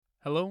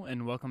Hello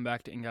and welcome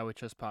back to In God We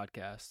Trust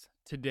podcast.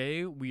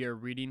 Today we are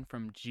reading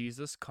from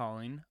Jesus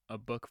Calling, a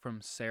book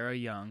from Sarah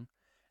Young,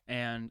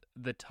 and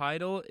the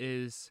title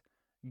is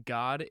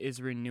God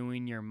is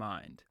Renewing Your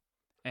Mind.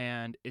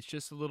 And it's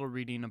just a little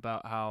reading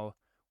about how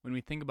when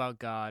we think about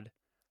God,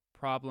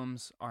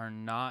 problems are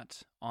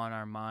not on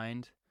our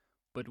mind,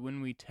 but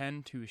when we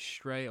tend to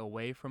stray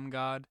away from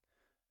God,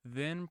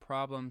 then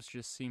problems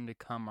just seem to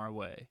come our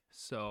way.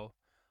 So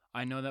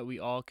I know that we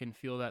all can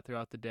feel that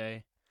throughout the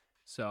day.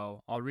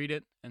 So I'll read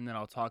it and then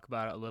I'll talk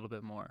about it a little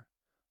bit more.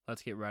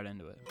 Let's get right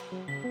into it.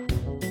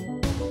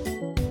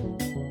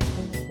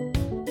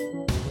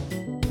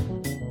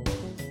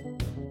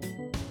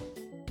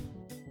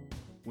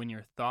 When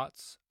your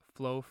thoughts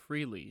flow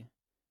freely,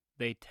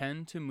 they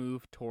tend to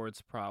move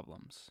towards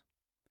problems.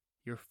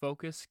 Your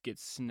focus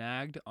gets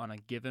snagged on a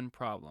given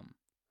problem,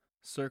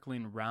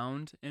 circling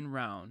round and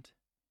round,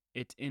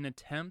 it in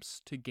attempts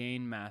to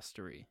gain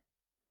mastery.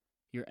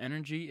 Your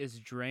energy is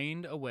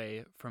drained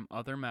away from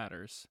other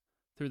matters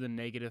through the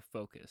negative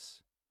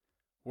focus.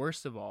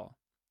 Worst of all,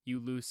 you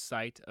lose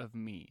sight of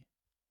me.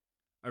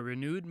 A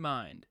renewed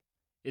mind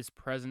is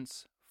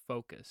presence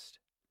focused.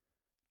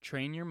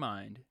 Train your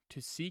mind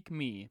to seek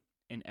me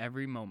in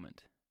every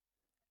moment,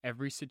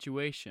 every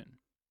situation.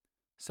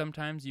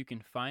 Sometimes you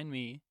can find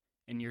me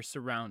in your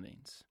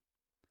surroundings.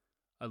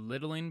 A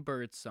littling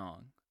bird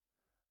song,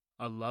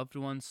 a loved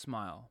one's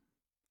smile,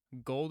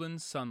 golden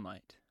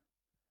sunlight.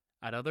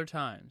 At other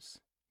times,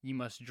 you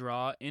must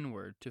draw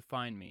inward to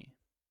find me.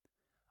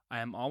 I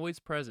am always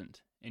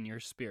present in your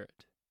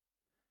spirit.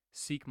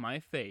 Seek my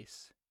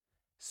face,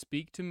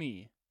 speak to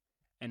me,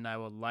 and I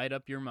will light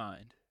up your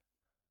mind.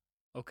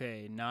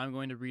 Okay, now I'm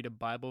going to read a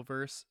Bible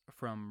verse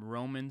from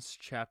Romans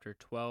chapter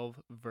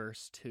 12,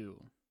 verse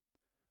 2.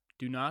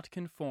 Do not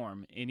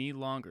conform any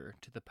longer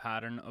to the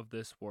pattern of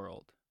this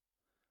world,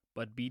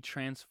 but be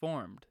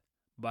transformed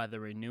by the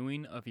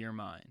renewing of your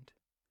mind.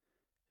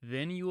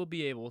 Then you will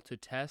be able to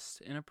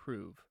test and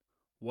approve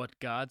what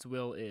God's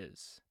will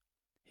is,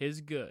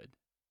 His good,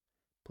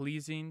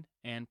 pleasing,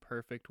 and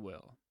perfect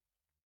will.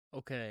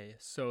 Okay,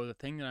 so the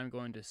thing that I'm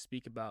going to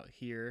speak about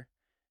here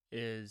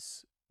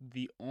is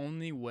the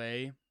only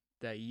way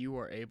that you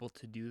are able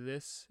to do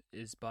this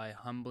is by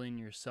humbling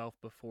yourself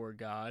before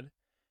God.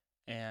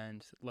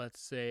 And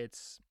let's say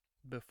it's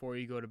before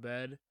you go to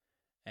bed,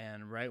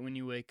 and right when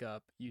you wake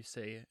up, you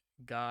say,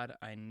 God,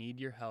 I need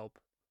your help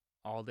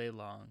all day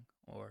long.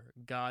 Or,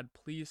 God,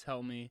 please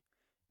help me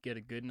get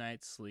a good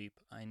night's sleep.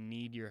 I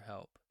need your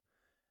help.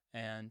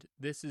 And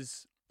this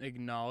is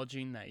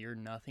acknowledging that you're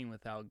nothing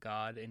without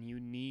God and you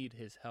need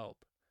His help.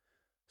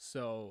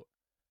 So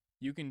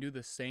you can do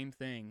the same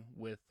thing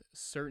with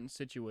certain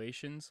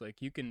situations.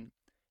 Like you can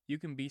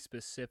be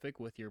specific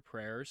with your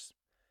prayers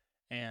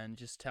and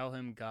just tell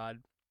Him,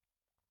 God,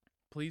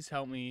 please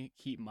help me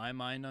keep my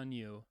mind on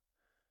you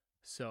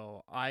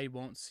so I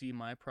won't see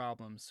my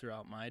problems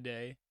throughout my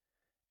day.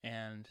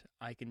 And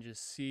I can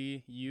just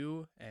see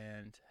you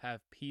and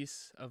have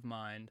peace of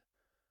mind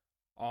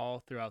all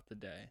throughout the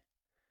day.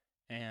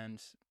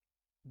 And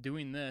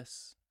doing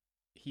this,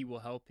 He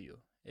will help you.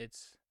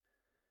 It's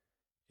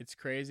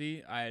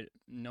crazy.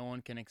 No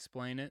one can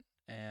explain it,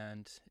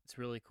 and it's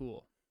really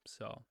cool.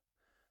 So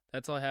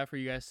that's all I have for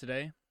you guys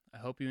today. I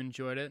hope you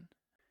enjoyed it.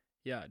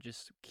 Yeah,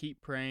 just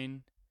keep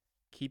praying,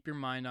 keep your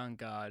mind on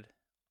God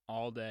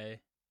all day,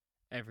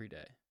 every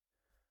day.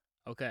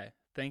 Okay,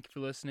 thank you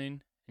for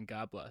listening, and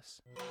God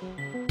bless.